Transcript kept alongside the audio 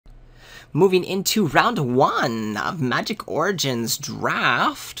Moving into round 1 of Magic Origins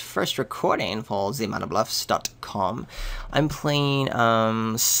Draft. First recording for themanabluffs.com. I'm playing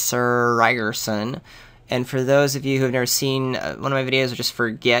Sir Ryerson. And for those of you who have never seen one of my videos or just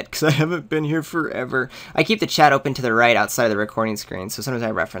forget, because I haven't been here forever, I keep the chat open to the right outside of the recording screen, so sometimes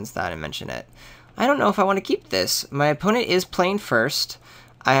I reference that and mention it. I don't know if I want to keep this. My opponent is playing first.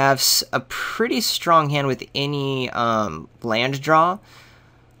 I have a pretty strong hand with any land draw.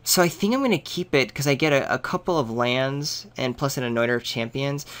 So I think I'm going to keep it because I get a couple of lands and plus an Anointer of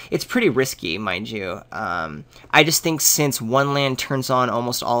Champions. It's pretty risky, mind you. I just think since one land turns on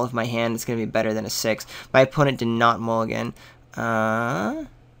almost all of my hand, it's going to be better than a 6. My opponent did not mulligan. Yeah,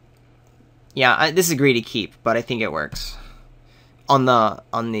 this is a greedy keep, but I think it works. On the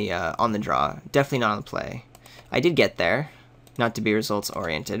draw. Definitely not on the play. I did get there. Not to be results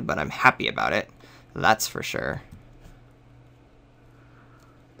oriented, but I'm happy about it. That's for sure.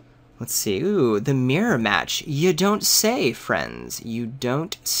 Let's see. Ooh, the mirror match. You don't say, friends. You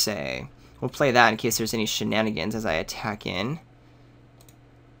don't say. We'll play that in case there's any shenanigans as I attack in.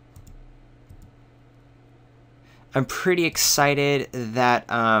 I'm pretty excited that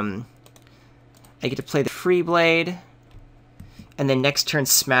I get to play the Free Blade. And then next turn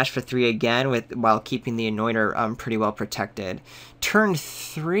smash for 3 again while keeping the Anointer pretty well protected. Turn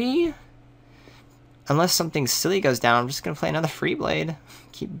 3? Unless something silly goes down, I'm just going to play another Free Blade.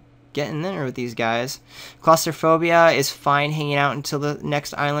 Keep getting there with these guys. Claustrophobia is fine hanging out until the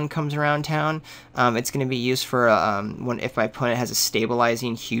next island comes around town. It's going to be used for if my opponent has a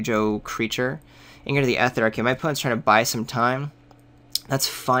stabilizing Hujo creature. And go to the Ether. Okay, my opponent's trying to buy some time. That's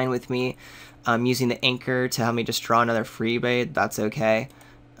fine with me. Using the Anchor to help me just draw another Free Blade. That's okay.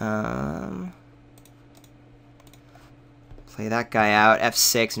 Play that guy out.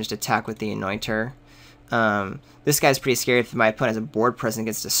 F6 and just attack with the Anointer. This guy's pretty scary if my opponent has a board presence and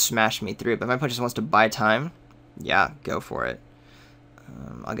gets to smash me through. But if my opponent just wants to buy time, yeah, go for it.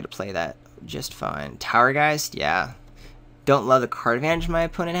 I'll get to play that just fine. Tower Geist, yeah. Don't love the card advantage my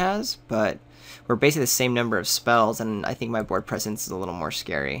opponent has, but we're basically the same number of spells, and I think my board presence is a little more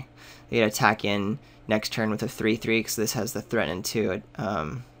scary. They get to attack in next turn with a 3-3 because this has the threaten to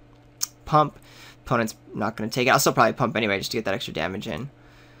pump. Opponent's not going to take it. I'll still probably pump anyway just to get that extra damage in.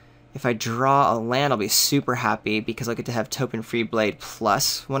 If I draw a land, I'll be super happy because I'll get to have Token Free Blade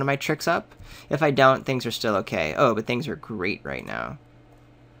plus one of my tricks up. If I don't, things are still okay. Oh, but things are great right now.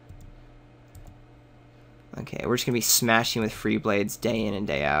 Okay, we're just going to be smashing with Free Blades day in and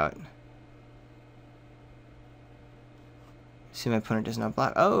day out. See, my opponent does not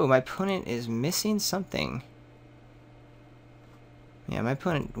block. Oh, my opponent is missing something. Yeah, my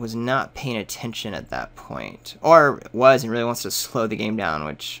opponent was not paying attention at that point. Or was and really wants to slow the game down,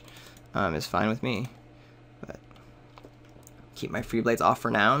 which is fine with me. But keep my Free Blades off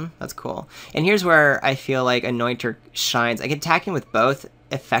for now. That's cool. And here's where I feel like Anointer shines. I can attack him with both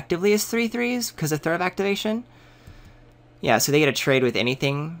effectively as 3/3s because of threat of activation. Yeah, so they get a trade with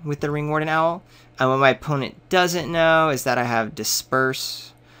anything with the Ring Warden Owl. And what my opponent doesn't know is that I have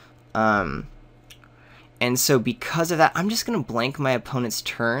Disperse. And so because of that, I'm just going to blank my opponent's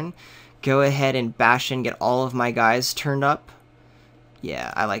turn. Go ahead and bash in, get all of my guys turned up.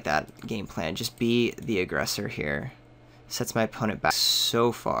 Yeah, I like that game plan. Just be the aggressor here. Sets my opponent back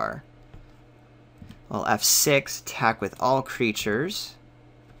so far. Well, F6, attack with all creatures.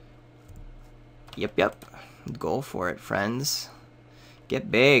 Yep. Go for it, friends. Get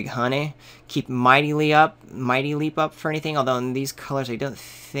big, honey. Keep Mighty Leap up for anything. Although in these colors, I don't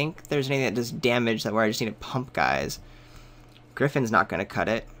think there's anything that does damage that where I just need to pump guys. Griffin's not going to cut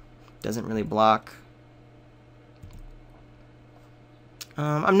it. Doesn't really block.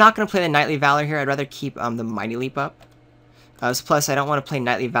 I'm not going to play the Knightly Valor here. I'd rather keep the Mighty Leap up. Plus, I don't want to play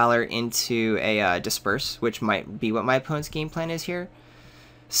Knightly Valor into a Disperse, which might be what my opponent's game plan is here.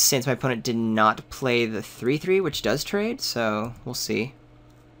 Since my opponent did not play the 3/3, which does trade, so we'll see.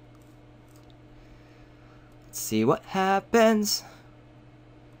 Let's see what happens.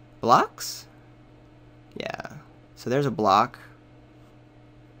 Blocks? Yeah. So there's a block.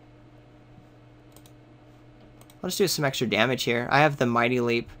 I'll just do some extra damage here. I have the Mighty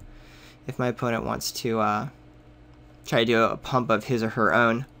Leap if my opponent wants to try to do a pump of his or her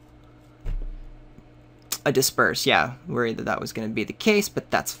own. A Disperse, yeah. Worried that that was going to be the case,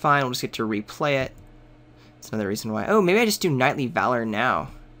 but that's fine. We'll just get to replay it. That's another reason why. Oh, maybe I just do Knightly Valor now,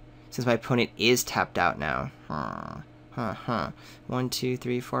 since my opponent is tapped out now. 1, 2,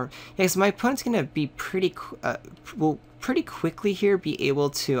 3, 4. Yeah, because my opponent's going to be pretty quickly here be able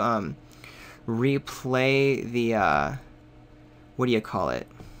to replay the what do you call it?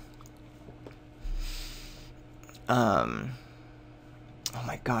 oh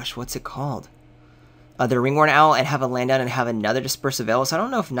my gosh, what's it called? The Ringworn Owl, and have a land down and have another Dispersive Veil. So I don't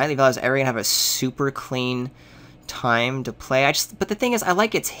know if Nightly Valor is ever going to have a super clean time to play. But the thing is, I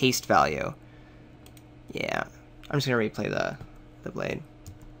like its haste value. Yeah, I'm just going to replay the Blade.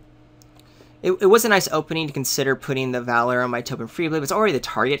 It was a nice opening to consider putting the Valor on my Topin Freeblade, but it's already the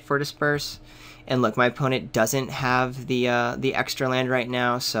target for Disperse. And look, my opponent doesn't have the extra land right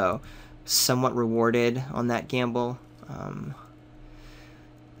now, so somewhat rewarded on that gamble.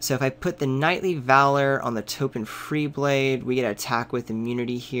 So if I put the Nightly Valor on the Topin Freeblade, we get an attack with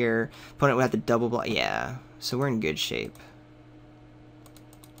immunity here. Opponent would have to double block. Yeah, so we're in good shape.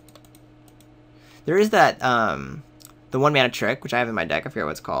 There is that, the 1-mana trick, which I have in my deck. I forget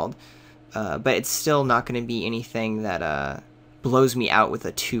what it's called. But it's still not going to be anything that blows me out with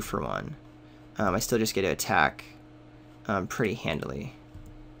a 2-for-1. I still just get to attack pretty handily.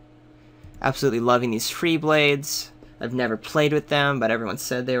 Absolutely loving these Freeblades. I've never played with them, but everyone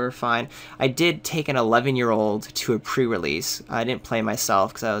said they were fine. I did take an 11-year-old to a pre-release. I didn't play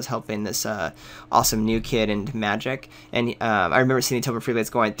myself because I was helping this awesome new kid into Magic. And I remember seeing the Topin Freeblades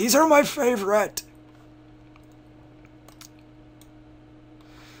going, "These are my favorite!"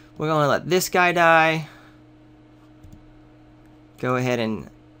 We're going to let this guy die. Go ahead and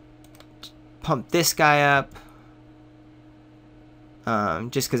pump this guy up.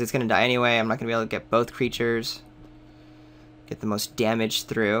 Just because it's going to die anyway. I'm not going to be able to get both creatures. Get the most damage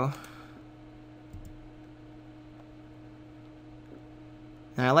through.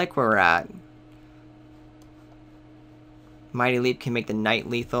 And I like where we're at. Mighty Leap can make the Knight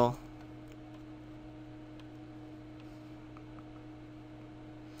lethal.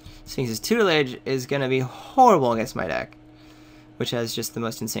 Sphinx's Tutelage is going to be horrible against my deck, which has just the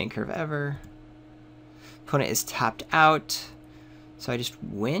most insane curve ever. Opponent is tapped out. So I just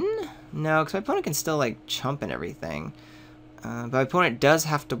win? No, because my opponent can still, like, chump and everything. But my opponent does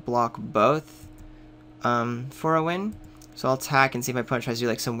have to block both for a win. So I'll attack and see if my opponent tries to do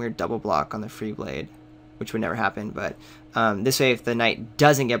like some weird double block on the Freeblade, which would never happen. But this way, if the Knight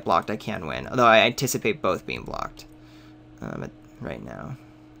doesn't get blocked, I can win. Although I anticipate both being blocked right now.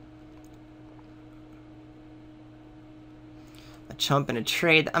 A chump and a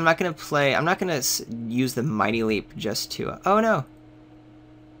trade. I'm not going to use the Mighty Leap just to... oh no.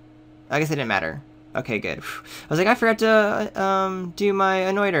 I guess it didn't matter. Okay, good. I was like, I forgot to do my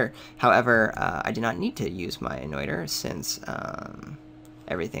Anointer. However, I did not need to use my Anointer since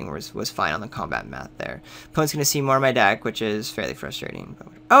everything was fine on the combat math there. Opponent's going to see more of my deck, which is fairly frustrating.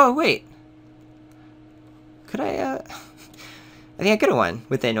 Oh, wait. Could I... I think I could have won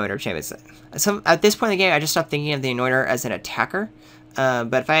with the Anointer Champions. So at this point in the game, I just stopped thinking of the Anointer as an attacker.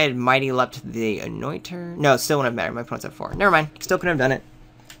 But if I had Mighty Leapt the Anointer... no, it still wouldn't have mattered. My opponent's at 4. Never mind. Still couldn't have done it.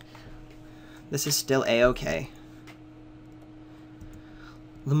 This is still a-okay.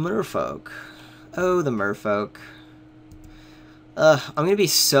 The Merfolk. Oh, the Merfolk. I'm going to be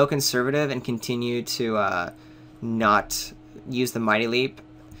so conservative and continue to not use the Mighty Leap.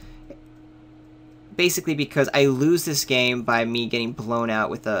 Basically because I lose this game by me getting blown out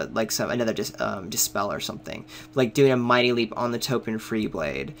with another Dispel or something. Like doing a Mighty Leap on the Topin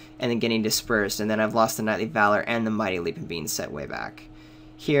Freeblade and then getting dispersed, and then I've lost the Nightly Valor and the Mighty Leap and being set way back.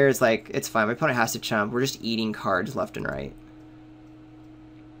 Here, it's like, it's fine. My opponent has to chump. We're just eating cards left and right.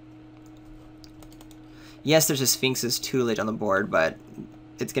 Yes, there's a Sphinx's Tutelage on the board, but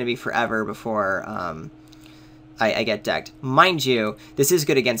it's going to be forever before I get decked. Mind you, this is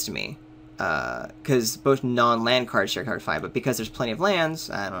good against me, because both non-land cards share card fine, but because there's plenty of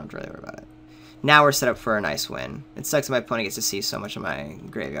lands, I don't have to really worry about it. Now we're set up for a nice win. It sucks that my opponent gets to see so much of my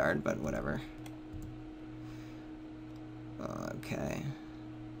graveyard, but whatever. Okay.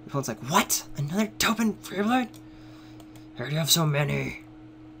 The opponent's like, what? Another Topin Freeblade? I already have so many.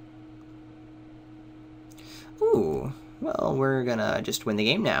 Ooh. Well, we're gonna just win the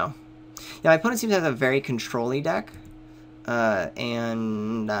game now. Yeah, my opponent seems to have a very control-y deck.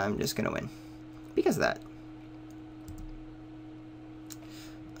 And I'm just gonna win. Because of that.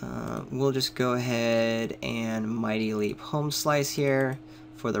 We'll just go ahead and Mighty Leap Home Slice here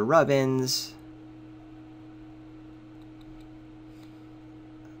for the Rubbins.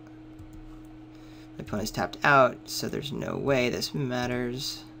 My opponent's tapped out, so there's no way this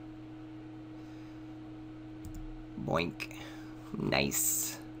matters. Boink.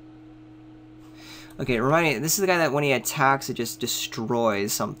 Nice. Okay, remind me, this is the guy that when he attacks, it just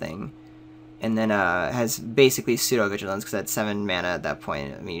destroys something. And then has basically pseudo-vigilance, because that's 7 mana at that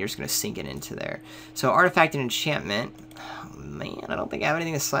point. I mean, you're just going to sink it into there. So Artifact and Enchantment. Oh, man, I don't think I have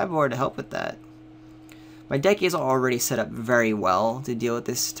anything to sideboard to help with that. My deck is already set up very well to deal with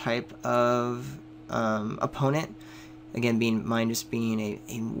this type of opponent. Again, mine just being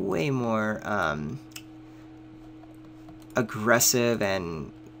a way more aggressive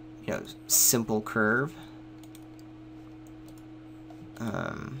and, you know, simple curve.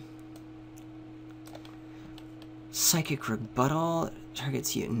 Psychic Rebuttal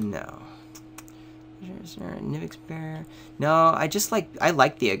targets you. No. Nivix Bear. No, I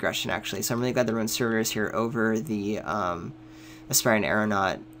like the aggression actually, so I'm really glad the Ruined Servitor is here over the Aspiring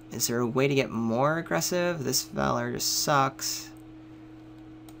Aeronaut. Is there a way to get more aggressive? This Valor just sucks.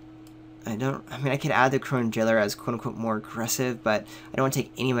 I mean, I could add the Crone Jailer as quote-unquote more aggressive, but I don't want to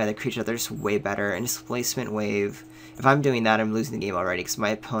take any of my other creatures. They're just way better. And Displacement Wave, if I'm doing that, I'm losing the game already, because my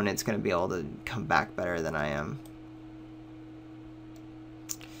opponent's going to be able to come back better than I am.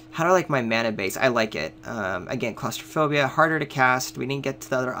 How do I like my mana base? I like it. Again, Claustrophobia, harder to cast. We didn't get to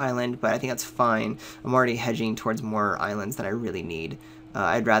the other island, but I think that's fine. I'm already hedging towards more islands than I really need.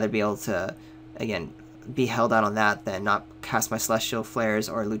 I'd rather be able to, again, be held out on that than not cast my Celestial Flares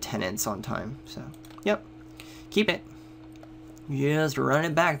or Lieutenants on time. So, yep. Keep it. Just run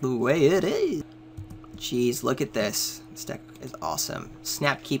it back the way it is. Jeez, look at this. This deck is awesome.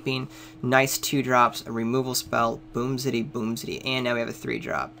 Snap Keeping, nice 2-drops, a removal spell, boomzity, boomzity, and now we have a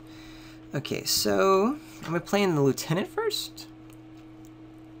 3-drop. Okay, so am I playing the Lieutenant first?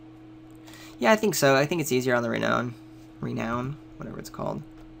 Yeah, I think so. I think it's easier on the Renown, whatever it's called.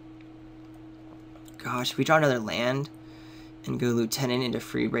 Gosh, if we draw another land and go Lieutenant into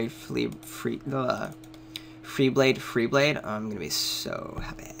Freeblade, Freeblade, I'm gonna be so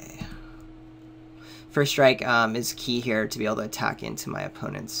happy. First Strike is key here to be able to attack into my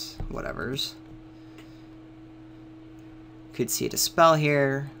opponent's whatevers. Could see a Dispel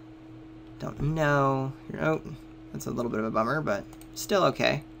here. Don't know. Oh, that's a little bit of a bummer, but still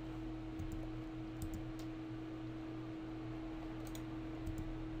okay.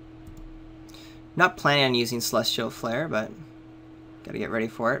 Not planning on using Celestial Flare, but gotta get ready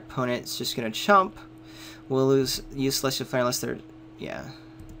for it. Opponent's just gonna chump. We'll use Celestial Flare unless they're, yeah.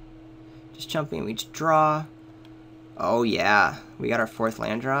 Just chumping, we just draw. Oh yeah, we got our 4th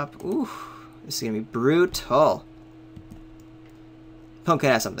land drop. Ooh, this is gonna be brutal. Opponent could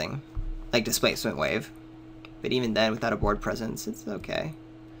have something, like Displacement Wave. But even then, without a board presence, it's okay.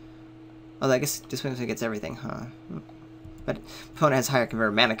 Although I guess Displacement Wave gets everything, huh? But opponent has higher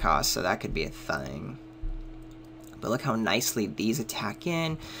converted mana cost, so that could be a thing. But look how nicely these attack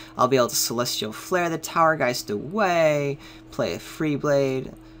in. I'll be able to Celestial Flare the Tower Geist away, play a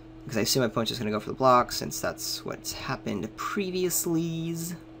Freeblade, because I assume my opponent's just going to go for the block, since that's what's happened previously.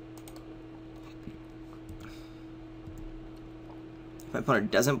 If my opponent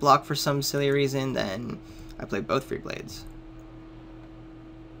doesn't block for some silly reason, then I play both Freeblades.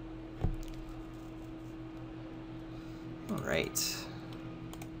 Alright.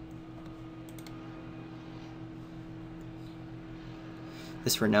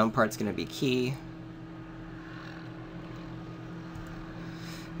 This Renown part's going to be key.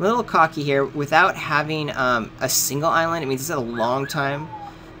 I'm a little cocky here. Without having a single island, it means this is a long time.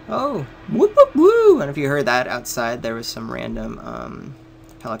 Oh, whoop whoop woo! I don't know if you heard that outside. There was some random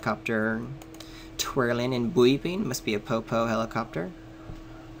helicopter twirling and beeping. Must be a Popo helicopter,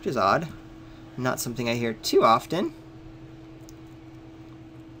 which is odd. Not something I hear too often.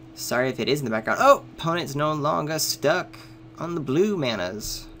 Sorry if it is in the background. Oh, opponent's no longer stuck on the blue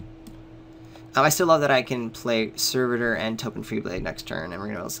manas. I still love that I can play Servitor and Topin Freeblade next turn, and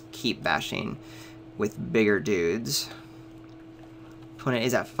we're going to keep bashing with bigger dudes. Opponent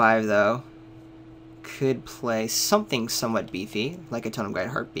is at 5, though. Could play something somewhat beefy, like a Totem Guide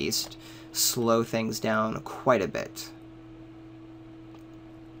Heartbeast. Slow things down quite a bit.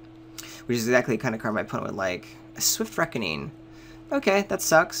 Which is exactly the kind of card my opponent would like. A Swift Reckoning. Okay, that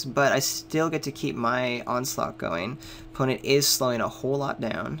sucks, but I still get to keep my onslaught going. Opponent is slowing a whole lot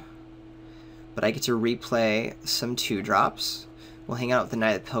down. But I get to replay some 2-drops. We'll hang out with the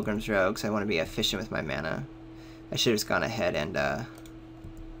Knight of the Pilgrim's Road, because I want to be efficient with my mana. I should have just gone ahead and,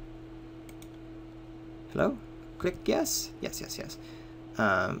 hello? Click yes? Yes, yes, yes.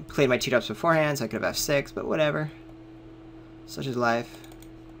 Played my 2-drops beforehand, so I could have F6, but whatever. Such is life.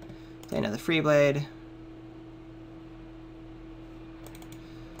 Play another Freeblade.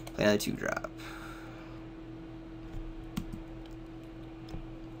 Play another 2-drop.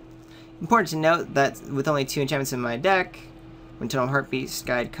 Important to note that with only 2 enchantments in my deck, when Totem Heartbeast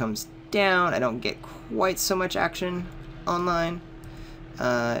Guide comes down, I don't get quite so much action online.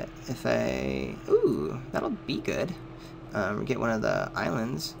 If I... Ooh, that'll be good. Get one of the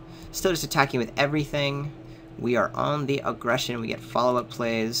islands. Still just attacking with everything. We are on the aggression. We get follow-up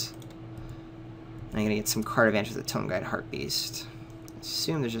plays. And I'm going to get some card advantage with the Totem Guide Heartbeast.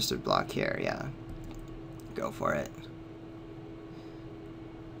 Assume there's just a block here, yeah. Go for it.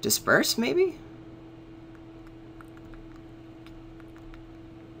 Disperse, maybe?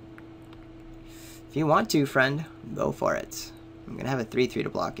 If you want to, friend, go for it. I'm going to have a 3/3 to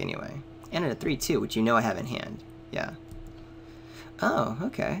block anyway. And a 3/2, which you know I have in hand. Yeah. Oh,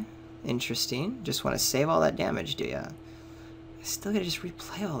 okay. Interesting. Just want to save all that damage, do ya? I still gotta just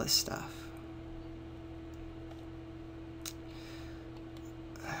replay all this stuff.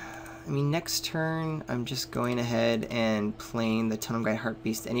 I mean, next turn, I'm just going ahead and playing the Totem Guide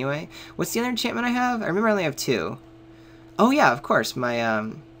Heartbeast anyway. What's the other enchantment I have? I remember I only have 2. Oh yeah, of course,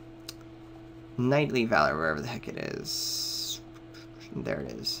 my Knightly Valor, wherever the heck it is. There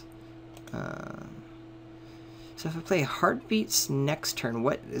it is. So if I play Heartbeats next turn,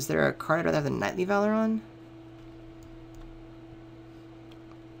 what is there a card I'd rather have the Knightly Valor on?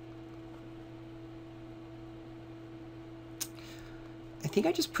 I think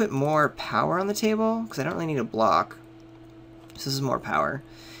I just put more power on the table because I don't really need a block. So this is more power.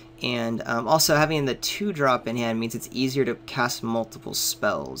 And also having the 2-drop in hand means it's easier to cast multiple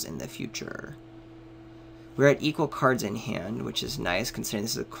spells in the future. We're at equal cards in hand, which is nice considering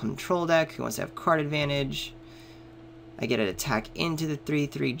this is a control deck who wants to have card advantage. I get an attack into the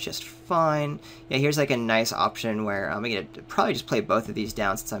 3/3 just fine. Yeah, here's like a nice option where I'm going to probably just play both of these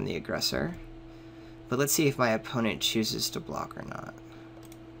down since I'm the aggressor. But let's see if my opponent chooses to block or not.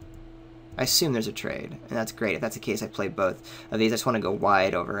 I assume there's a trade, and that's great. If that's the case, I play both of these. I just want to go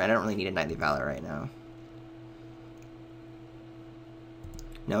wide over, and I don't really need a Knightly Valor right now.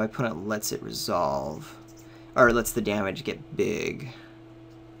 No, my opponent lets it resolve, or lets the damage get big.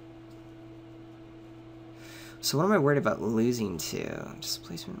 So what am I worried about losing to?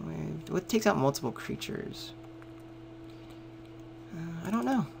 Displacement wave. What takes out multiple creatures? I don't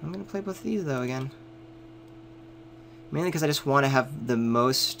know. I'm going to play both of these, though, again. Mainly because I just want to have the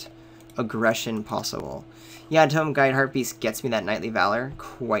most aggression possible. Yeah, Totem Guide Heartbeast gets me that Knightly Valor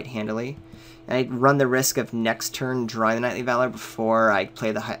quite handily. And I run the risk of next turn drawing the Knightly Valor before I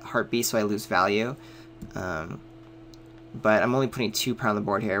play the Heartbeast, so I lose value. But I'm only putting 2 power on the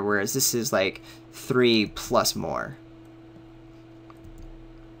board here, whereas this is like 3 plus more.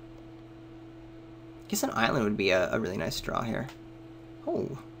 I guess an island would be a really nice draw here.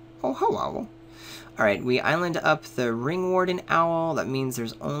 Oh, hello. Alright, we island up the Ring Warden Owl. That means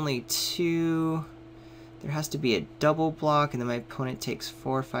there's only 2. There has to be a double block, and then my opponent takes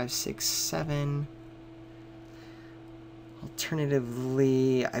 4, 5, 6, 7.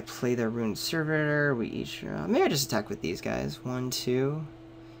 Alternatively, I play the Rune Servitor. We each... maybe I just attack with these guys. 1, 2.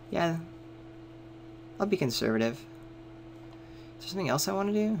 Yeah. I'll be conservative. Is there something else I want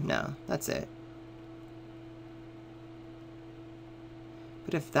to do? No, that's it.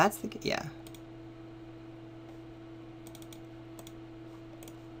 But if that's the... yeah.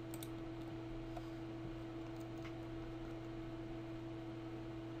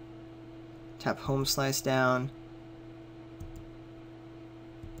 Tap Home Slice down.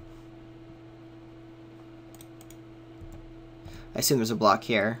 I assume there's a block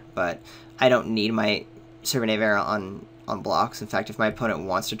here, but I don't need my Servant of Era on blocks. In fact, if my opponent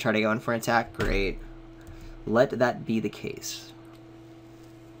wants to try to go in for an attack, great. Let that be the case.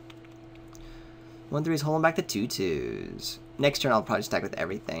 1/3 is holding back the 2/2s. Next turn I'll probably stack with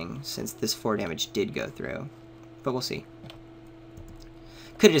everything, since this 4 damage did go through. But we'll see.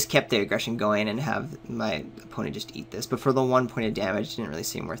 Could have just kept the aggression going and have my opponent just eat this, but for the 1 point of damage, it didn't really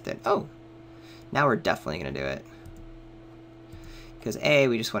seem worth it. Oh, now we're definitely going to do it. Because A,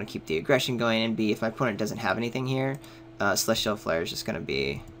 we just want to keep the aggression going, and B, if my opponent doesn't have anything here, Celestial Flare is just going to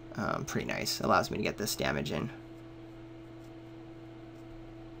be pretty nice. It allows me to get this damage in.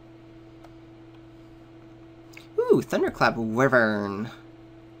 Ooh, Thunderclap Wyvern.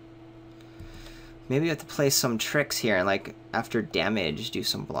 Maybe I have to play some tricks here and, like, after damage, do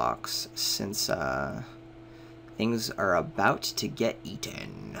some blocks, since things are about to get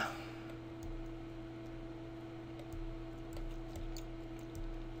eaten.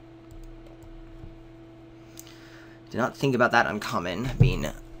 Did not think about that uncommon being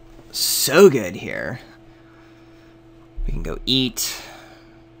so good here. We can go eat.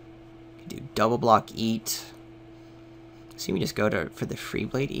 We can do double block eat. See, we just go for the free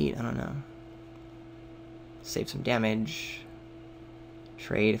blade eat. I don't know. Save some damage.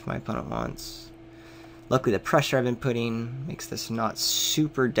 Trade if my opponent wants. Luckily, the pressure I've been putting makes this not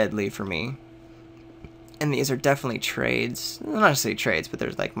super deadly for me. And these are definitely trades. Well, not necessarily trades, but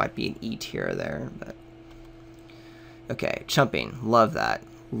there's like might be an eat here or there. But okay, chumping. Love that.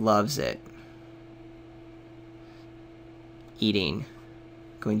 Loves it. Eating.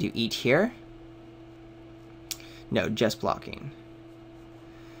 Going to eat here? No, just blocking.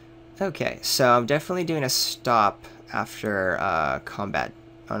 Okay, so I'm definitely doing a stop after combat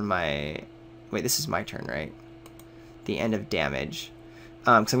on my... Wait, this is my turn, right? The end of damage.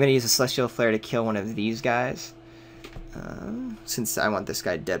 Because I'm going to use a Celestial Flare to kill one of these guys. Since I want this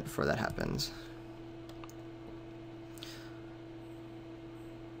guy dead before that happens.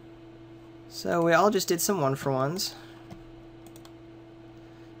 So we all just did some 1-for-1s.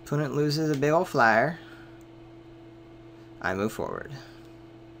 Opponent loses a big old flyer. I move forward.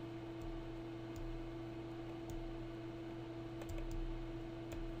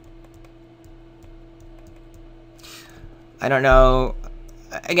 I don't know.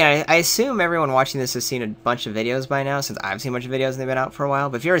 Again, I assume everyone watching this has seen a bunch of videos by now, since I've seen a bunch of videos and they've been out for a while.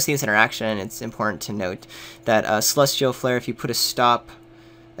 But if you've ever seen this interaction, it's important to note that Celestial Flare, if you put a stop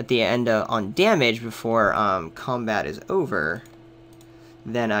at the end on damage before combat is over,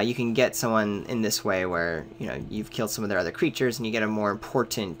 then you can get someone in this way where, you know, you've killed some of their other creatures and you get a more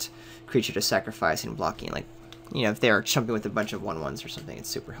important creature to sacrifice in blocking. Like, you know, if they're jumping with a bunch of 1/1s or something, it's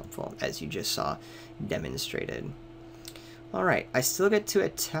super helpful, as you just saw demonstrated. Alright, I still get to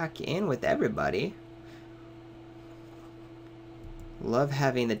attack in with everybody. Love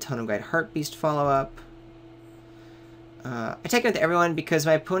having the Totem Guide Heartbeast follow up. I attack in with everyone because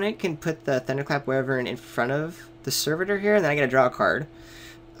my opponent can put the Thunderclap Wyvern in front of the Servitor here, and then I get to draw a card.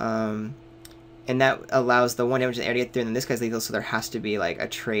 And that allows the 1 damage in the air to get through, and then this guy's lethal, so there has to be like a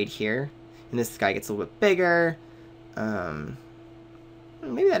trade here. And this guy gets a little bit bigger.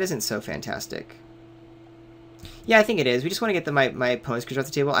 Maybe that isn't so fantastic. Yeah, I think it is. We just want to get my opponent's creature off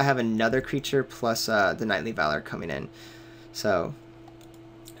the table. I have another creature plus the Knightly Valor coming in. So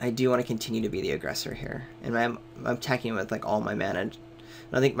I do want to continue to be the aggressor here. And I'm attacking with like all my mana. And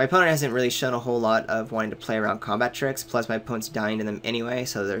I think my opponent hasn't really shown a whole lot of wanting to play around combat tricks. Plus my opponent's dying to them anyway,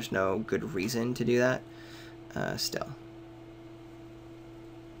 so there's no good reason to do that. Still.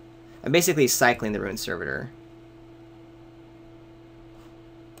 I'm basically cycling the Ruined Servitor.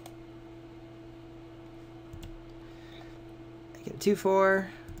 I get a 2/4.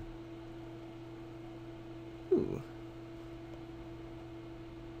 Ooh.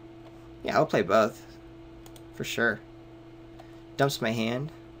 Yeah, I'll play both. For sure. Dumps my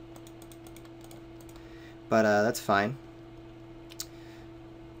hand. But that's fine.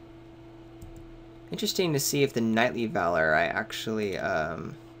 Interesting to see if the Knightly Valor I actually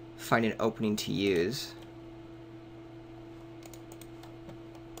find an opening to use.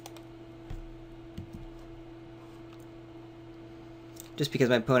 Just because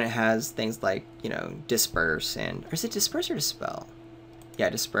my opponent has things like, you know, Disperse and... Or is it Disperse or Dispel? Yeah,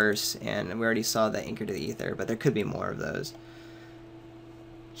 Disperse, and we already saw the Anchor to the Ether, but there could be more of those.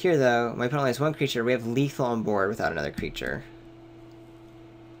 Here, though, my opponent only has 1 creature. We have lethal on board without another creature.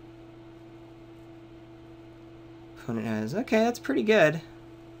 Opponent has... Okay, that's pretty good.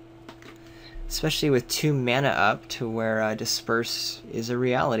 Especially with 2 mana up to where Disperse is a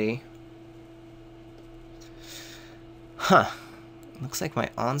reality. Huh. Looks like my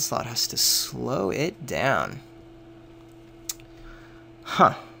Onslaught has to slow it down.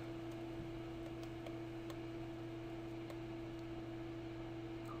 Huh.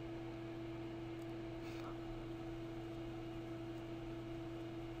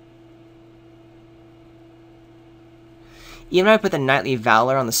 Even if I put the Knightly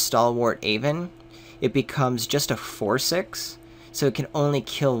Valor on the Stalwart Aven, it becomes just a 4/6, so it can only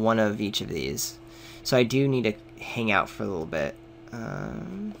kill one of each of these. So I do need to hang out for a little bit.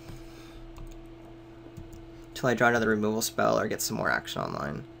 Until I draw another removal spell or get some more action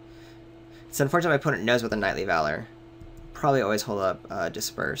online. It's unfortunate my opponent knows about the Knightly Valor. Probably always hold up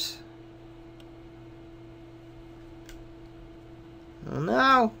Disperse. Oh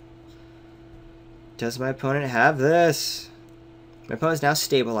no! Does my opponent have this? My opponent's now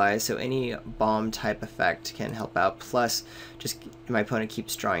stabilized, so any bomb type effect can help out. Plus, just my opponent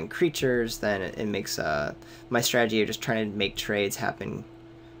keeps drawing creatures, then it makes my strategy of just trying to make trades happen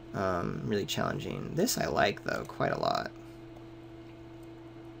really challenging. This I like, though, quite a lot.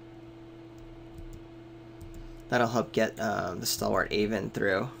 That'll help get the Stalwart Aven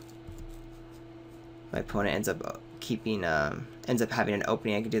through. My opponent ends up having an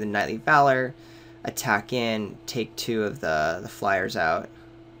opening. I can do the Knightly Valor, attack in, take 2 of the flyers out.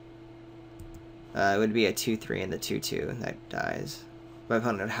 It would be a 2/3 and the 2/2 that dies. My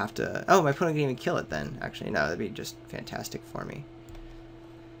opponent would have to... Oh, my opponent can even kill it then. Actually, no, that'd be just fantastic for me.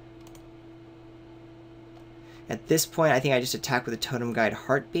 At this point, I think I just attack with a Totem Guide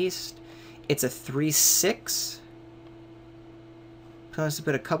Heartbeast. It's a 3/6. So I have to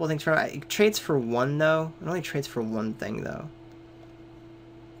put a couple things for it. It trades for 1, though. It only trades for 1 thing, though.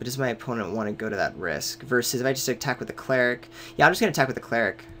 But does my opponent want to go to that risk? Versus if I just attack with the Cleric. Yeah, I'm just going to attack with the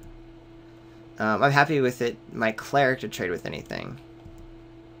Cleric. I'm happy with it. My Cleric to trade with anything.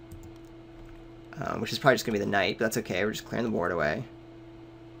 which is probably just going to be the knight, but that's okay. We're just clearing the board away.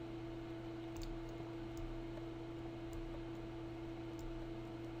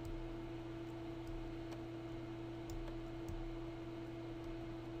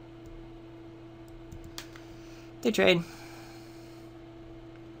 They trade.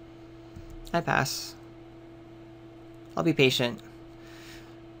 I pass. I'll be patient.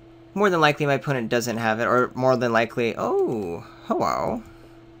 More than likely my opponent doesn't have it, or more than likely, oh, hello.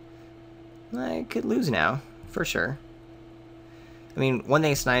 I could lose now, for sure. I mean, one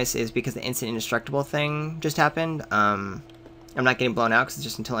thing that's nice is because the instant indestructible thing just happened, I'm not getting blown out because it's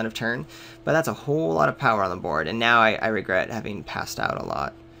just until end of turn, but that's a whole lot of power on the board, and now I regret having passed out a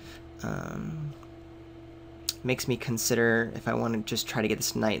lot. Makes me consider if I want to just try to get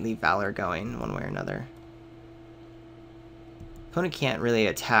this Knightly Valor going one way or another. Opponent can't really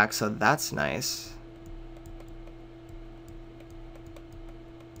attack, so that's nice.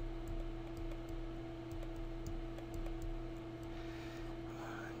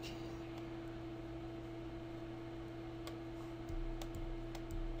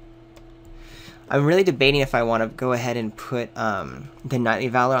 I'm really debating if I want to go ahead and put the Knightly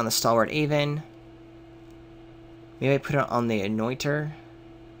Valor on the Stalwart Aven. Maybe I put it on the Anointer.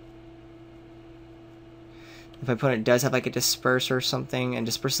 If my opponent does have like a Disperse or something, and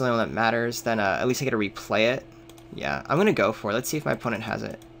Disperse is the only one that matters, then at least I get to replay it. Yeah, I'm going to go for it. Let's see if my opponent has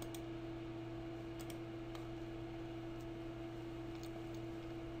it.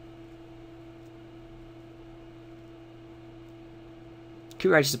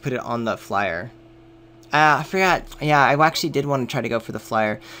 Could I just put it on the flyer? I forgot. Yeah, I actually did want to try to go for the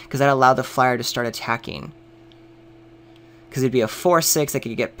flyer, because that allowed the flyer to start attacking. Because it'd be a 4-6 that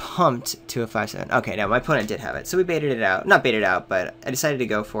could get pumped to a 5-7. Okay, now my opponent did have it, so we baited it out. Not baited out, but I decided to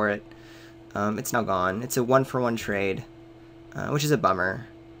go for it. It's now gone. It's a 1-for-1 trade, which is a bummer.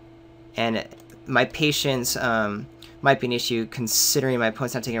 And my patience might be an issue, considering my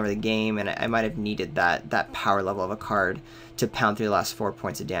opponent's not taking over the game, and I might have needed that power level of a card to pound through the last 4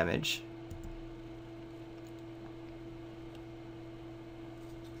 points of damage.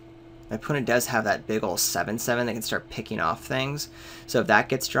 My opponent does have that big ol' 7-7 that can start picking off things. So if that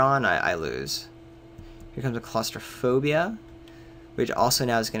gets drawn, I lose. Here comes a Claustrophobia, which also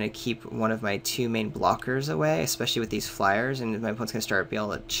now is going to keep one of my 2 main blockers away, especially with these flyers, and my opponent's going to start be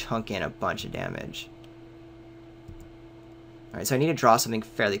able to chunk in a bunch of damage. Alright, so I need to draw something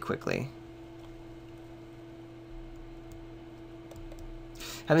fairly quickly.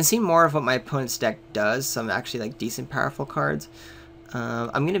 Having seen more of what my opponent's deck does, some actually like decent powerful cards,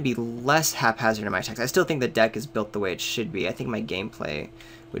 I'm going to be less haphazard in my attacks. I still think the deck is built the way it should be. I think my gameplay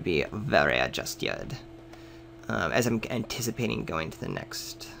would be very adjusted, as I'm anticipating going to the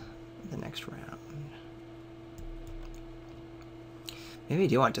next round. Maybe I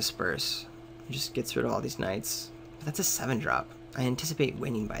do want Disperse. It just gets rid of all these knights. But that's a 7-drop. I anticipate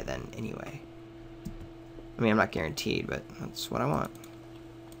winning by then anyway. I mean, I'm not guaranteed, but that's what I want.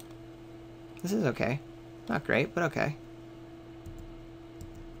 This is okay. Not great, but okay.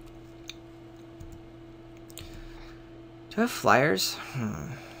 Do I have flyers?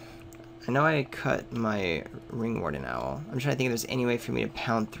 I know I cut my Ring Warden Owl. I'm trying to think if there's any way for me to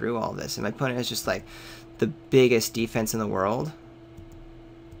pound through all this. And my opponent has just like the biggest defense in the world.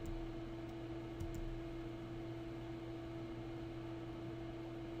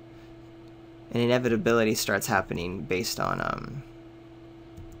 And inevitability starts happening based on,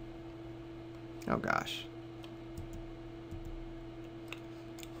 oh gosh.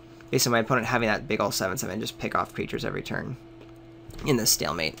 Based on my opponent having that big ol' 7-7 just pick off creatures every turn in this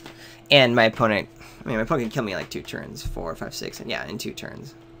stalemate. And my opponent, I mean, my opponent can kill me in like 2 turns, 4, 5, 6, and yeah, in 2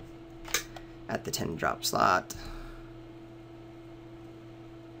 turns. At the 10-drop slot.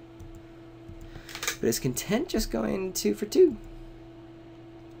 But is content just going 2 for 2?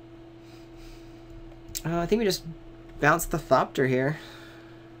 I think we just bounce the Thopter here.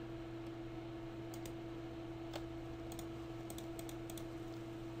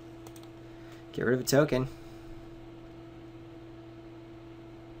 Get rid of a token.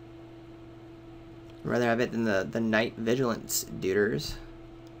 I'd rather have it than the Night Vigilance duders.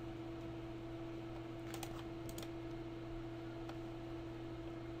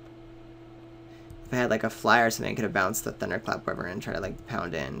 If I had like a flyer or something, I could have bounced the Thunderclap Wyvern and try to like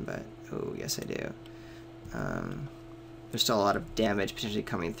pound in, but oh yes I do. There's still a lot of damage potentially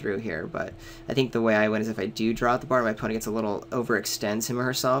coming through here, but I think the way I win is if I do draw at the board, my opponent gets a little overextends him or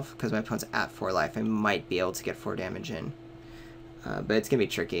herself, because my opponent's at 4 life. I might be able to get 4 damage in. But it's going to be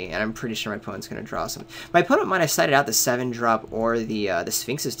tricky, and I'm pretty sure my opponent's going to draw some. My opponent might have cited out the 7-drop or the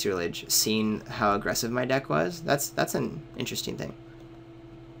Sphinx's Tutelage, seeing how aggressive my deck was. That's an interesting thing.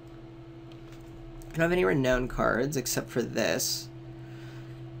 I don't have any renowned cards except for this.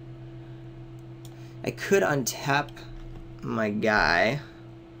 I could untap my guy.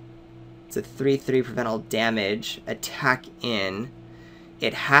 It's a 3/3, prevent all damage, attack in.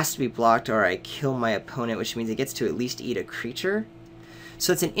 It has to be blocked or I kill my opponent, which means it gets to at least eat a creature.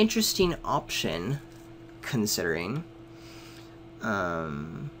 So it's an interesting option, considering.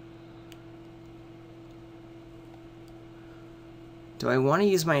 Do I want to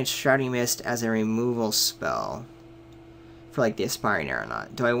use my Shrouding Mist as a removal spell for like the Aspiring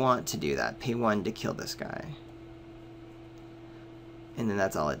Aeronaut? Do I want to do that? Pay 1 to kill this guy. And then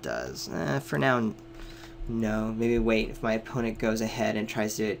that's all it does. For now, no. Maybe wait if my opponent goes ahead and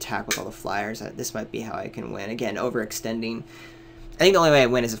tries to attack with all the flyers. This might be how I can win. Again, overextending. I think the only way I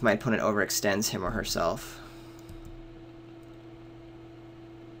win is if my opponent overextends him or herself.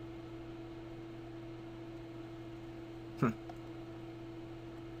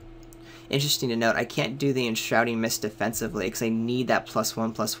 Interesting to note, I can't do the Enshrouding Mist defensively because I need that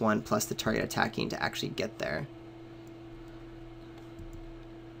 +1/+1 plus the target attacking to actually get there.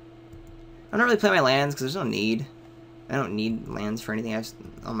 I'm not really playing my lands because there's no need. I don't need lands for anything else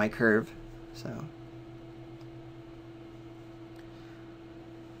on my curve, so.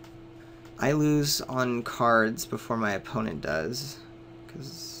 I lose on cards before my opponent does,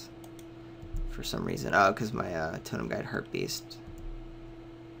 because for some reason, oh, because my Totem Guide Heartbeast.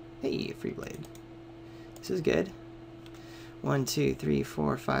 Hey, Free Blade. This is good. 1, 2, 3,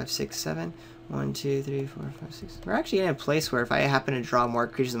 4, 5, 6, 7. 1, 2, 3, 4, 5, 6. We're actually in a place where if I happen to draw more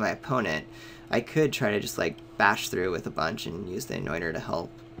creatures than my opponent, I could try to just like bash through with a bunch and use the Anointer to help.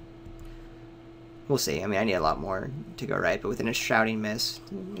 We'll see. I mean, I need a lot more to go right, but with an Enshrouding Mist,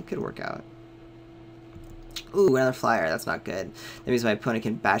 it could work out. Ooh, another flyer. That's not good. That means my opponent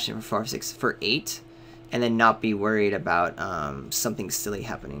can bash it for 4, 6, for 8. And then not be worried about something silly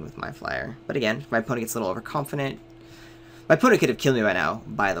happening with my flyer. But again, if my opponent gets a little overconfident. My opponent could have killed me by now,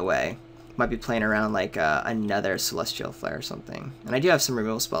 by the way. Might be playing around like another Celestial Flare or something. And I do have some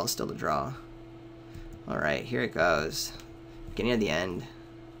removal spells still to draw. Alright, here it goes. Getting to the end.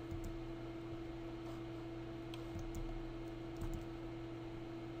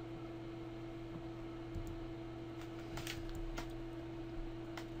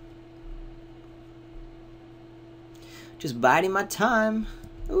 Just biding my time.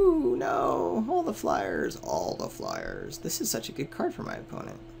 Ooh, no. All the flyers. All the flyers. This is such a good card for my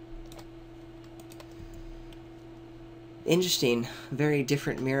opponent. Interesting. Very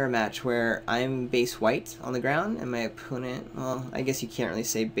different mirror match where I'm base white on the ground and my opponent, well, I guess you can't really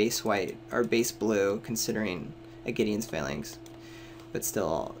say base white or base blue considering a Gideon's Phalanx. But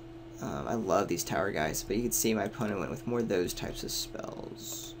still, I love these tower guys. But you can see my opponent went with more of those types of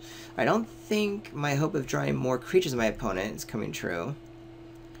spells. I don't think my hope of drawing more creatures than my opponent is coming true.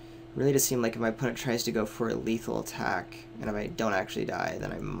 Really does seem like if my opponent tries to go for a lethal attack, and if I don't actually die,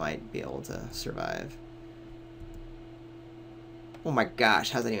 then I might be able to survive. Oh my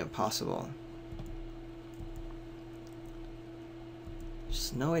gosh, how's that even possible?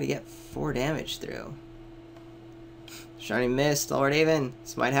 Just no way to get 4 damage through. Shrouding Mist, Lord Haven.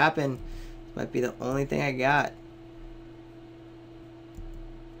 This might happen. This might be the only thing I got.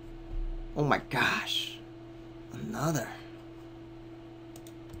 Oh my gosh. Another.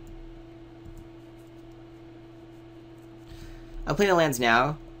 I'm playing the lands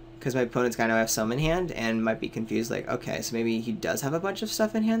now because my opponent's kind of have some in hand and might be confused like, okay, so maybe he does have a bunch of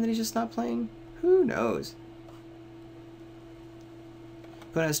stuff in hand that he's just not playing? Who knows?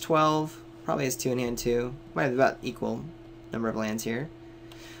 Opponent has 12. Probably has 2 in hand too. Might have about equal number of lands here.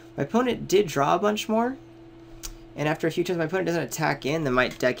 My opponent did draw a bunch more. And after a few turns my opponent doesn't attack in, then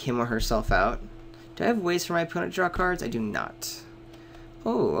might deck him or herself out. Do I have ways for my opponent to draw cards? I do not.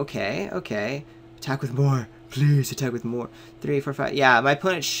 Oh, okay, okay. Attack with more. Please attack with more. 3, 4, 5. Yeah, my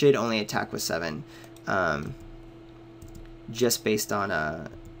opponent should only attack with 7. Just based on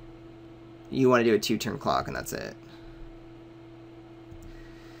you want to do a 2-turn clock and that's it.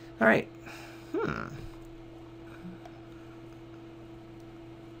 Alright.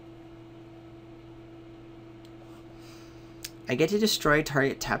 I get to destroy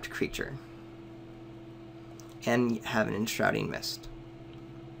target tapped creature. And have an Enshrouding Mist.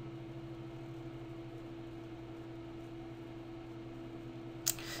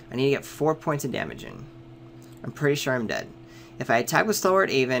 I need to get 4 points of damage in. I'm pretty sure I'm dead. If I attack with Stalwart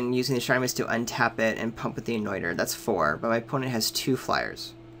Haven, using the Enshrouding Mist to untap it and pump with the Anointer, that's 4. But my opponent has 2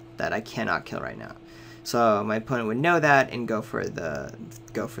 flyers that I cannot kill right now. So my opponent would know that and go for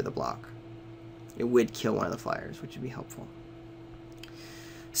the block. It would kill one of the flyers, which would be helpful.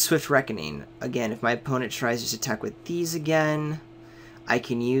 Swift Reckoning. Again, if my opponent tries to attack with these again, I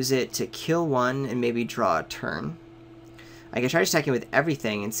can use it to kill one and maybe draw a turn. I can try attacking with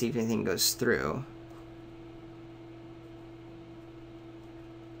everything and see if anything goes through.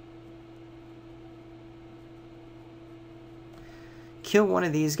 Kill one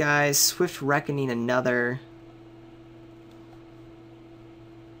of these guys, Swift Reckoning another.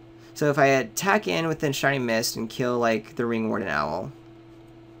 So if I attack in with the Shining Mist and kill like the Ring Warden Owl,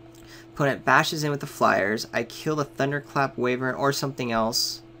 opponent bashes in with the Flyers, I kill the Thunderclap Wyvern or something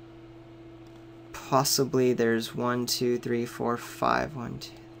else. Possibly there's 1, 2, 3, 4, 5, 1,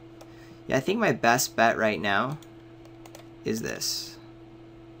 2. Yeah, I think my best bet right now is this.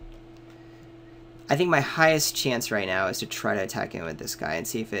 I think my highest chance right now is to try to attack in with this guy and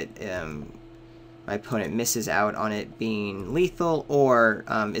see if it my opponent misses out on it being lethal or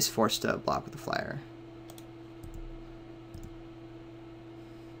is forced to block with the Flyer.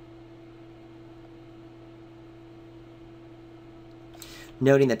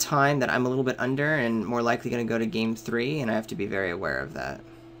 Noting the time that I'm a little bit under and more likely going to go to game 3, and I have to be very aware of that.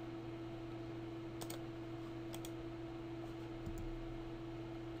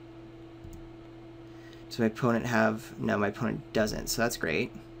 Does my opponent have... No, my opponent doesn't, so that's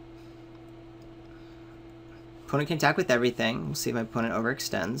great. Opponent can attack with everything. We'll see if my opponent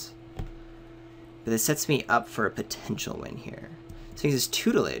overextends. But this sets me up for a potential win here. So this is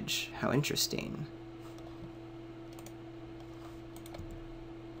tutelage. How interesting.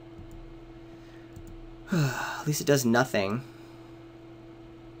 At least it does nothing.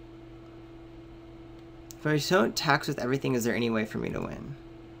 If I don't attacks with everything, is there any way for me to win?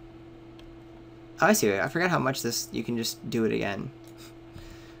 Oh, I see. I forgot how much this... You can just do it again.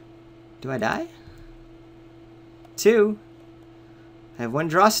 Do I die? 2. I have 1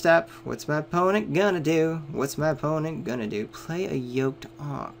 draw step. What's my opponent gonna do? What's my opponent gonna do? Play a Yoked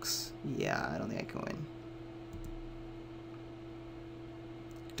Ox. Yeah, I don't think I can win.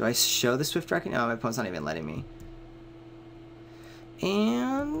 Do I show the Swift Reckoning? Oh, my opponent's not even letting me.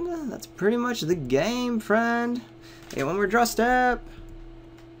 And that's pretty much the game, friend. I get 1 more draw step.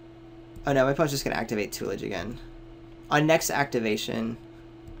 Oh no, my opponent's just going to activate Tutelage again. On next activation...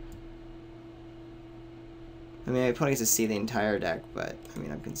 I mean, my opponent gets to see the entire deck, but, I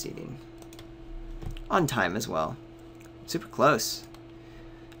mean, I'm conceding. On time as well. Super close.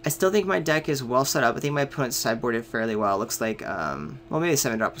 I still think my deck is well set up. I think my opponent sideboarded fairly well. Looks like, well, maybe the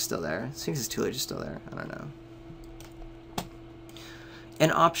 7-drop was still there. Sphinx's Tutelage is still there. I don't know.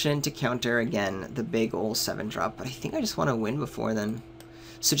 An option to counter, again, the big old 7-drop, but I think I just want to win before then.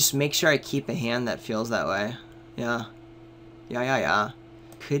 So just make sure I keep a hand that feels that way. Yeah. Yeah.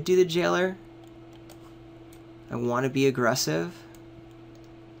 Could do the Jailer. I want to be aggressive.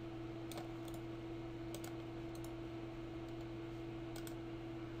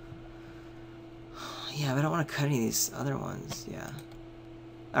 Yeah, but I don't want to cut any of these other ones. Yeah.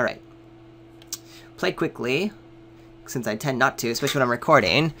 Alright. Play quickly, since I tend not to, especially when I'm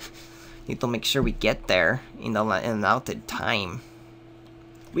recording. Need to make sure we get there in the allotted time.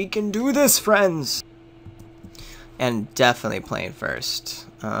 We can do this, friends! And definitely playing first.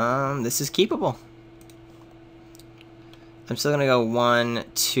 This is keepable. I'm still gonna go 1,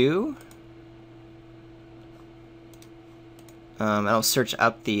 2. And I'll search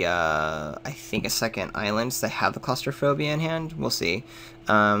up the, I think a second island, so I have the Claustrophobia in hand. We'll see.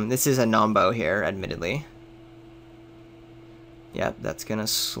 This is a Nombo here, admittedly. Yep, that's gonna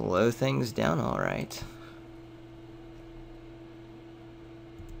slow things down alright.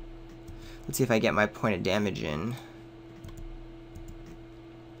 Let's see if I get my point of damage in.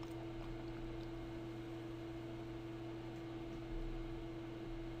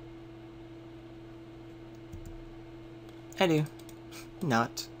 I do.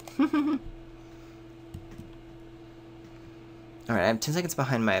 Not. Alright, I'm 10 seconds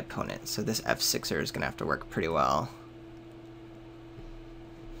behind my opponent, so this F6er is going to have to work pretty well.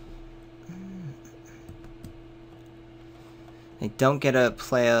 I don't get to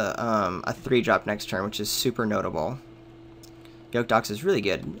play a 3-drop next turn, which is super notable. Yoked Ox is really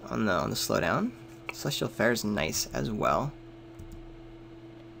good on the slowdown. Celestial Fair is nice as well.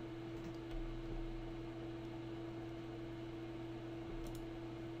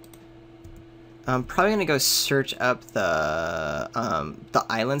 I'm probably gonna go search up the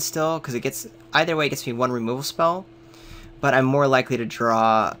island still, because it gets either way it gets me 1 removal spell, but I'm more likely to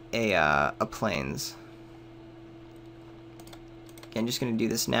draw a plains. Again, just gonna do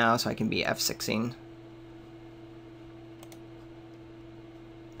this now so I can be F6ing.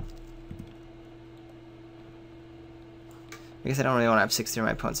 I guess I don't really want to F6 through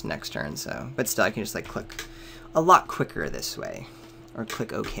my opponent's next turn, so but still I can just like click a lot quicker this way, or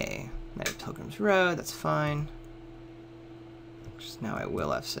click OK. Knight of Pilgrim's Road, that's fine. Just Now I will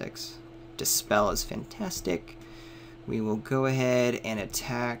F6. Dispel is fantastic. We will go ahead and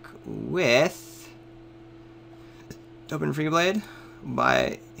attack with Open Free Blade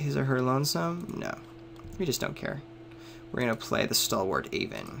by his or her lonesome. No, we just don't care. We're going to play the Stalwart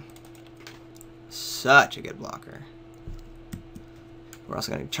Aven. Such a good blocker. We're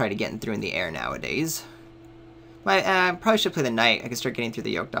also going to try to get through in the air nowadays. I probably should play the Knight. I can start getting through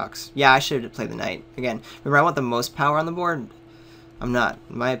the Yoke Docks. Yeah, I should play the Knight. Again, remember, I want the most power on the board. I'm not.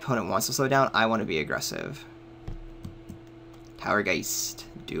 My opponent wants to slow down. I want to be aggressive. Towergeist.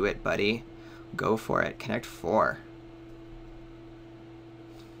 Do it, buddy. Go for it. Connect 4.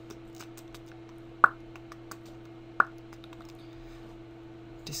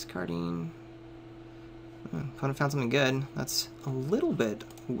 Discarding. Opponent found something good. That's a little bit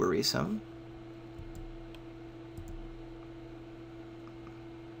worrisome.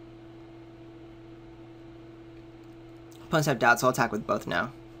 Opponents have doubts, so I'll attack with both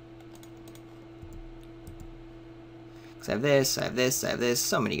now. Because I have this, I have this, I have this.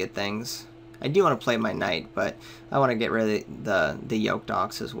 So many good things. I do want to play my Knight, but I want to get rid of the Yoke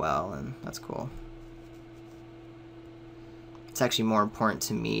Docks as well, and that's cool. It's actually more important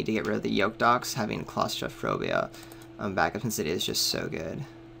to me to get rid of the Yoke Docks. Having Claustrophobia backup since it is just so good.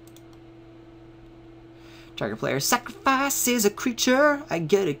 Target player sacrifices a creature. I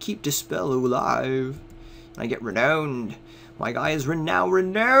get to keep Dispel alive. I get renowned. My guy is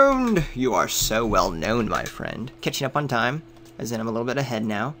renowned. You are so well known, my friend. Catching up on time, as in I'm a little bit ahead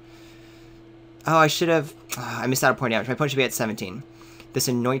now. Oh, I should have. I missed out a point damage. My opponent should be at 17. This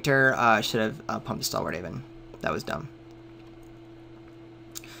Anointer should have pumped the Stalwart Aven. That was dumb.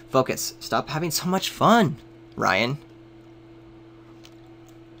 Focus. Stop having so much fun, Ryan.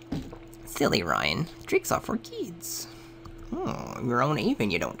 Silly Ryan. Drinks are for kids. Oh, your own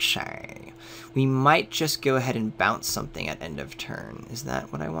Aven, you don't say. We might just go ahead and bounce something at end of turn. Is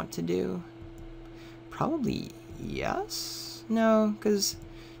that what I want to do? Probably yes. No, because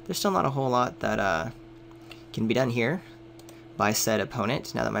there's still not a whole lot that can be done here by said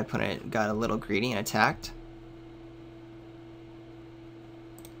opponent. Now that my opponent got a little greedy and attacked.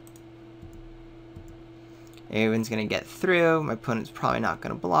 Aven's going to get through. My opponent's probably not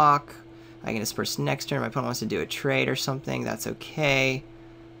going to block. I can disperse next turn. My opponent wants to do a trade or something. That's okay.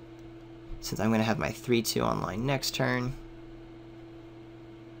 Since I'm going to have my 3-2 online next turn.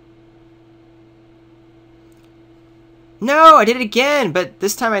 No, I did it again, but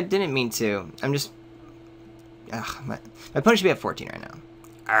this time I didn't mean to. I'm just... Ugh, my opponent should be at 14 right now.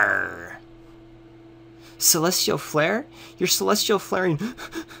 Arrgh. Celestial Flare? You're Celestial Flaring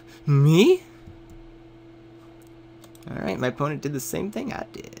me? Alright, my opponent did the same thing I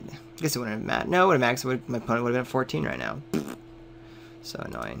did. I guess it wouldn't have mattered. No, it would have mattered. My opponent would have been at 14 right now. So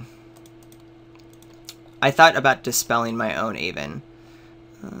annoying. I thought about dispelling my own Aven.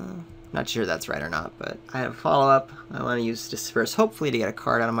 Not sure that's right or not, but I have a follow-up. I want to use Disperse, hopefully to get a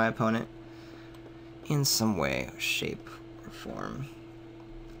card out of my opponent. In some way, shape, or form.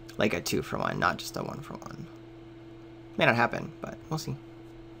 Like a 2-for-1, not just a 1-for-1. May not happen, but we'll see.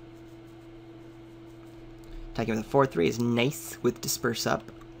 Attacking with a 4-3 is nice with Disperse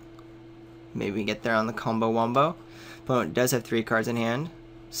up. Maybe we get there on the combo wombo. Opponent does have 3 cards in hand.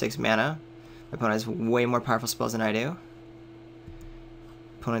 6 mana. My opponent has way more powerful spells than I do.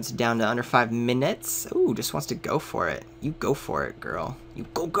 Opponent's down to under 5 minutes. Ooh, just wants to go for it. You go for it, girl. You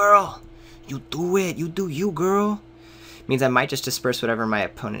go, girl. You do it. You do you, girl. Means I might just disperse whatever my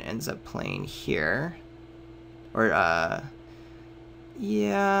opponent ends up playing here. Or,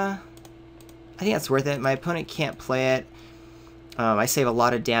 yeah. I think that's worth it. My opponent can't play it. I save a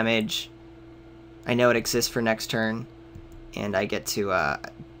lot of damage. I know it exists for next turn. And I get to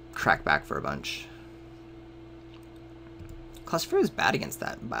crack back for a bunch. Claustrophobia is bad against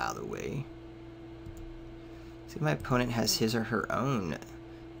that, by the way. See if my opponent has his or her own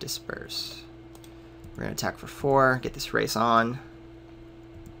Disperse. We're going to attack for 4, get this race on.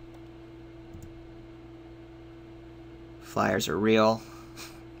 Flyers are real.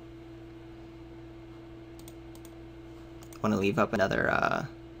 Want to leave up another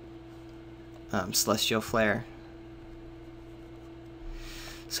Celestial Flare.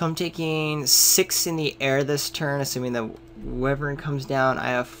 So I'm taking 6 in the air this turn, assuming the Wyvern comes down. I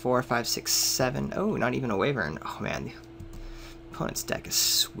have 4, 5, 6, 7. Oh, not even a Wyvern. Oh man, the opponent's deck is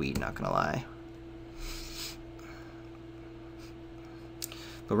sweet, not gonna lie.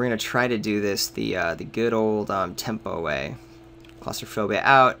 But we're gonna try to do this the good old tempo way. Claustrophobia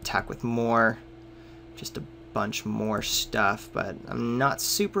out, attack with more, just a bunch more stuff. But I'm not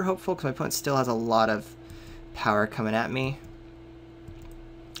super hopeful because my opponent still has a lot of power coming at me.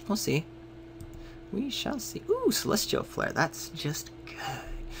 We'll see. We shall see. Ooh, Ooh, Celestial Flare. That's just good.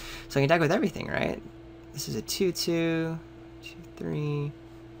 So I can attack with everything, right? This is a 2-2, 2-3.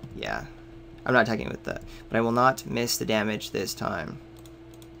 Yeah. I'm not attacking with that. But I will not miss the damage this time.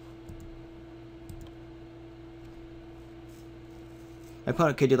 My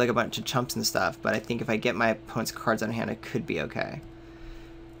opponent could do like a bunch of chumps and stuff, but I think if I get my opponent's cards on hand, I could be okay.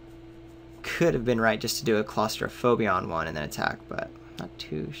 Could have been right just to do a Claustrophobia on one and then attack, but not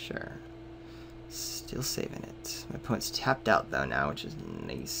too sure. Still saving it. My opponent's tapped out though now, which is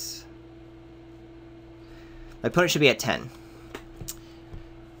nice. My opponent should be at 10.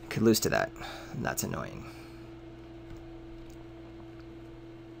 Could lose to that. And that's annoying.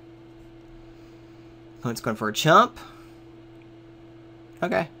 Opponent's going for a chump.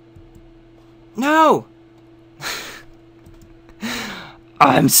 Okay. No!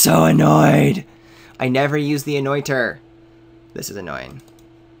 I'm so annoyed! I never use the Anointer. This is annoying.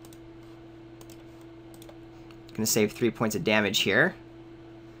 Gonna save 3 points of damage here.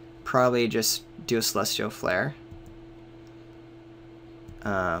 Probably just do a Celestial Flare.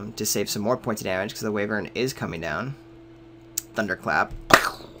 To save some more points of damage because the Wyvern is coming down. Thunderclap.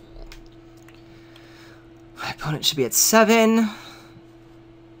 My opponent should be at 7.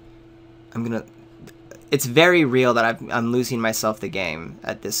 It's very real that I'm losing myself the game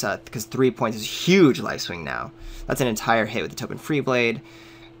at this, because 3 points is a huge life swing now. That's an entire hit with the Token Free Blade.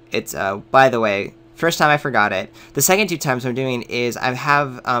 It's, by the way, first time I forgot it. The second 2 times I'm doing is I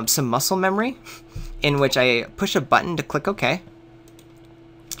have some muscle memory in which I push a button to click OK.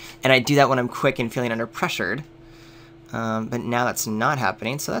 And I do that when I'm quick and feeling under pressured. But now that's not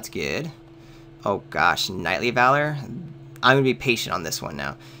happening, so that's good. Oh gosh, Knightly Valor. I'm going to be patient on this one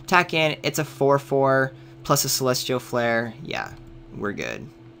now. Attack in, it's a 4-4 plus a Celestial Flare. Yeah, we're good.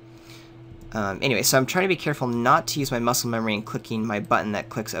 Anyway, so I'm trying to be careful not to use my muscle memory and clicking my button that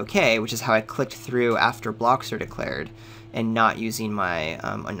clicks OK, which is how I clicked through after blocks are declared, and not using my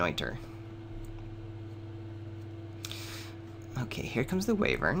Anointer. Okay, here comes the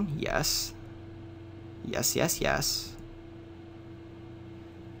Wyvern. Yes. Yes, yes, yes.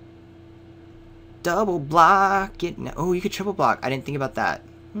 Double block it. Oh, you could triple block. I didn't think about that.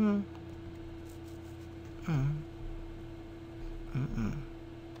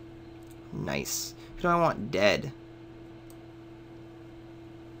 Nice. Who do I want dead?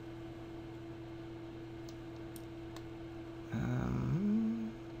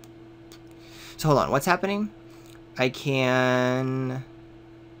 So hold on. What's happening? I can...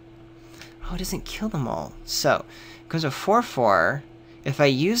 Oh, it doesn't kill them all. So, it comes a 4-4. If I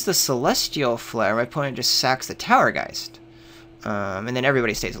use the Celestial Flare, my opponent just sacks the Towergeist. And then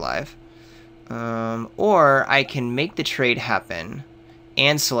everybody stays alive. Or I can make the trade happen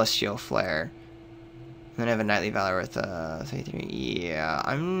and Celestial Flare. And then I have a Knightly Valor with 3-3. Yeah,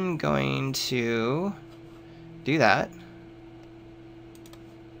 I'm going to do that.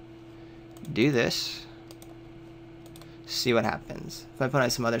 Do this. See what happens. If my opponent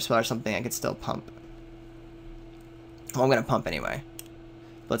has some other spell or something, I could still pump. Well, I'm going to pump anyway.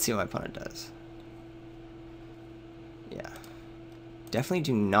 Let's see what my opponent does. Yeah. Definitely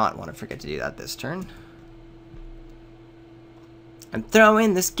do not want to forget to do that this turn. I'm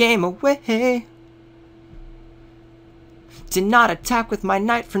throwing this game away. Did not attack with my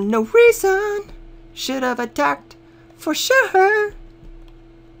knight for no reason. Should have attacked for sure.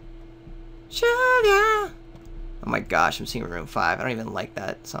 Sure, yeah. Oh my gosh, I'm singing Room 5. I don't even like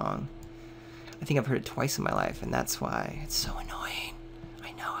that song. I think I've heard it twice in my life, and that's why it's so annoying.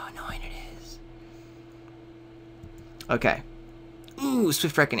 I know how annoying it is. Okay. Ooh,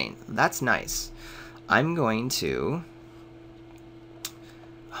 Swift Reckoning. That's nice. I'm going to...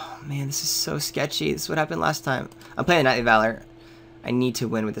 Oh man, this is so sketchy. This is what happened last time. I'm playing Knightly Valor. I need to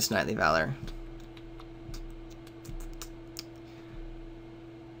win with this Knightly Valor.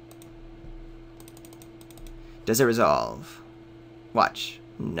 Does it resolve? Watch.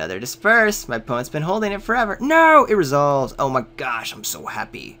 Another Disperse. My opponent's been holding it forever. No! It resolves. Oh my gosh, I'm so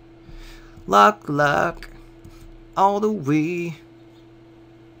happy. Luck, luck. All the way.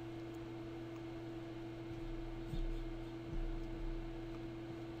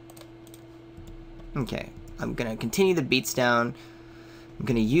 Okay. I'm going to continue the beats down. I'm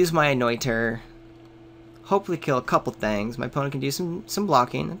going to use my Anointer. Hopefully kill a couple things. My opponent can do some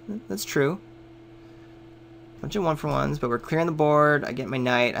blocking. That's true. Bunch of 1-for-1s, but we're clearing the board. I get my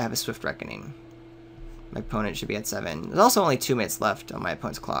knight. I have a Swift Reckoning. My opponent should be at 7. There's also only 2 minutes left on my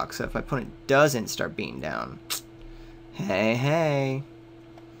opponent's clock, so if my opponent doesn't start beating down... Hey, hey.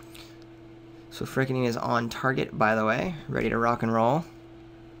 Swift Reckoning is on target, by the way. Ready to rock and roll.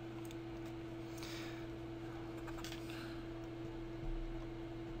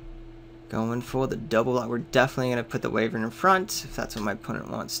 Going for the double block. We're definitely going to put the Wyvern in front if that's what my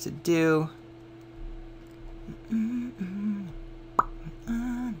opponent wants to do.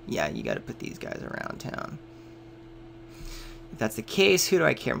 Yeah, you got to put these guys around town. If that's the case, who do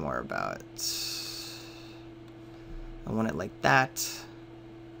I care more about? I want it like that.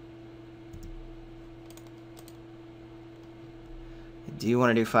 I do want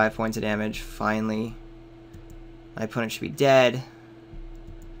to do 5 points of damage, finally. My opponent should be dead.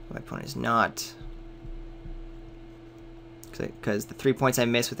 My opponent is not. Because the 3 points I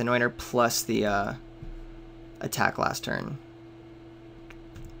missed with Anointer plus the attack last turn.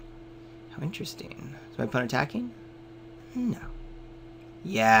 How interesting. Is my opponent attacking? No.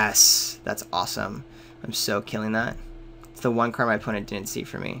 Yes! That's awesome. I'm so killing that. It's the one card my opponent didn't see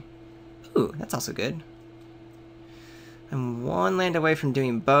for me. Ooh, that's also good. I'm 1 land away from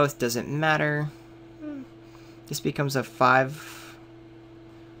doing both. Doesn't matter. This becomes a 5,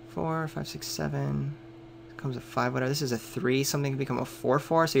 4, 5, 6, 7. Becomes a 5, whatever. This is a 3. Something can become a 4,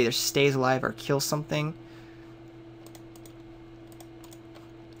 4. So either stays alive or kills something.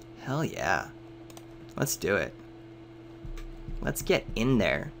 Hell yeah. Let's do it. Let's get in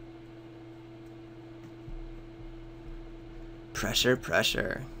there. Pressure,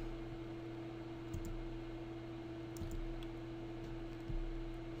 pressure.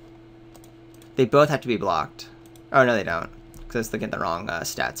 They both have to be blocked. Oh, no, they don't. Because I was looking at the wrong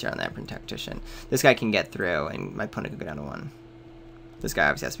stats here on the Emperor Tactician. This guy can get through, and my opponent can go down to 1. This guy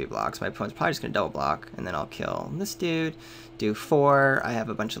obviously has to be blocked, so my opponent's probably just going to double block, and then I'll kill this dude, do 4. I have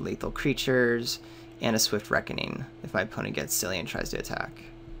a bunch of lethal creatures, and a Swift Reckoning if my opponent gets silly and tries to attack.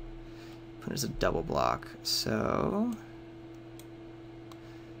 Opponent's a double block, so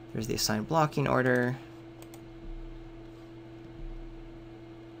there's the assigned blocking order.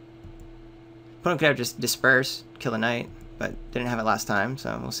 Opponent could have just disperse, kill a knight, but didn't have it last time,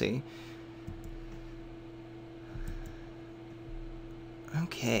 so we'll see.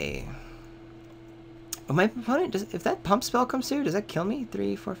 Okay. Oh, my opponent, if that pump spell comes through, does that kill me?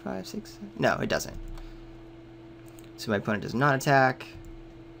 3, 4, 5, 6? No, it doesn't. So my opponent does not attack.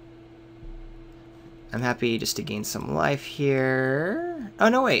 I'm happy just to gain some life here. Oh,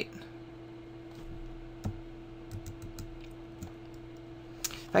 no, wait.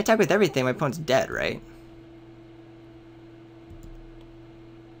 If I attack with everything, my opponent's dead, right?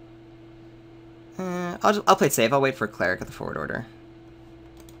 I'll play it safe. I'll wait for a Cleric at the forward order.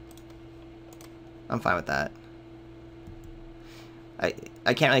 I'm fine with that. I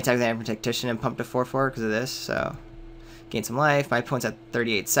can't really attack with the Emperor Tactician and pump to 4/4 because of this, so gain some life. My opponent's at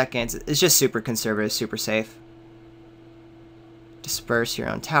 38 seconds. It's just super conservative, super safe. Disperse your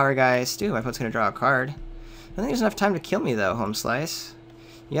own tower, guys. Dude, my opponent's gonna draw a card. I don't think there's enough time to kill me though, Home Slice.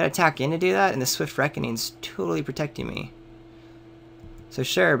 You gotta attack in to do that, and the Swift Reckoning's totally protecting me. So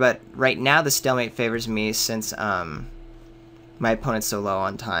sure, but right now the stalemate favors me since my opponent's so low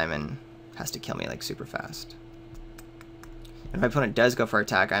on time and has to kill me like super fast. And if my opponent does go for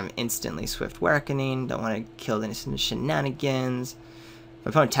attack, I'm instantly Swift Reckoning. Don't want to kill any shenanigans. If my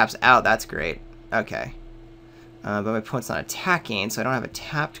opponent taps out, that's great. Okay. But my opponent's not attacking, so I don't have a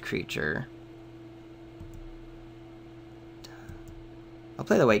tapped creature. I'll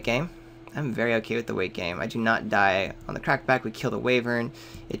play the wait game. I'm very okay with the wait game. I do not die on the crackback. We kill the Wyvern.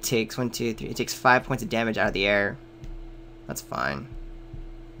 It takes 1, 2, 3. It takes 5 points of damage out of the air. That's fine.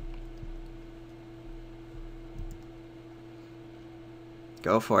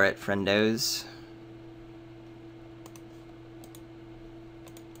 Go for it, friendos.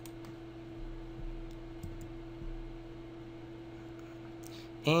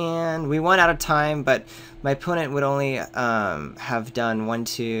 And we won out of time, but my opponent would only have done 1,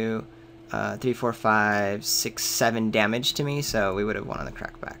 2, 3, 4, 5, 6, 7 damage to me, so we would have won on the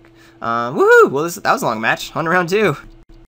crackback. Woohoo! Well, that was a long match. On to round 2.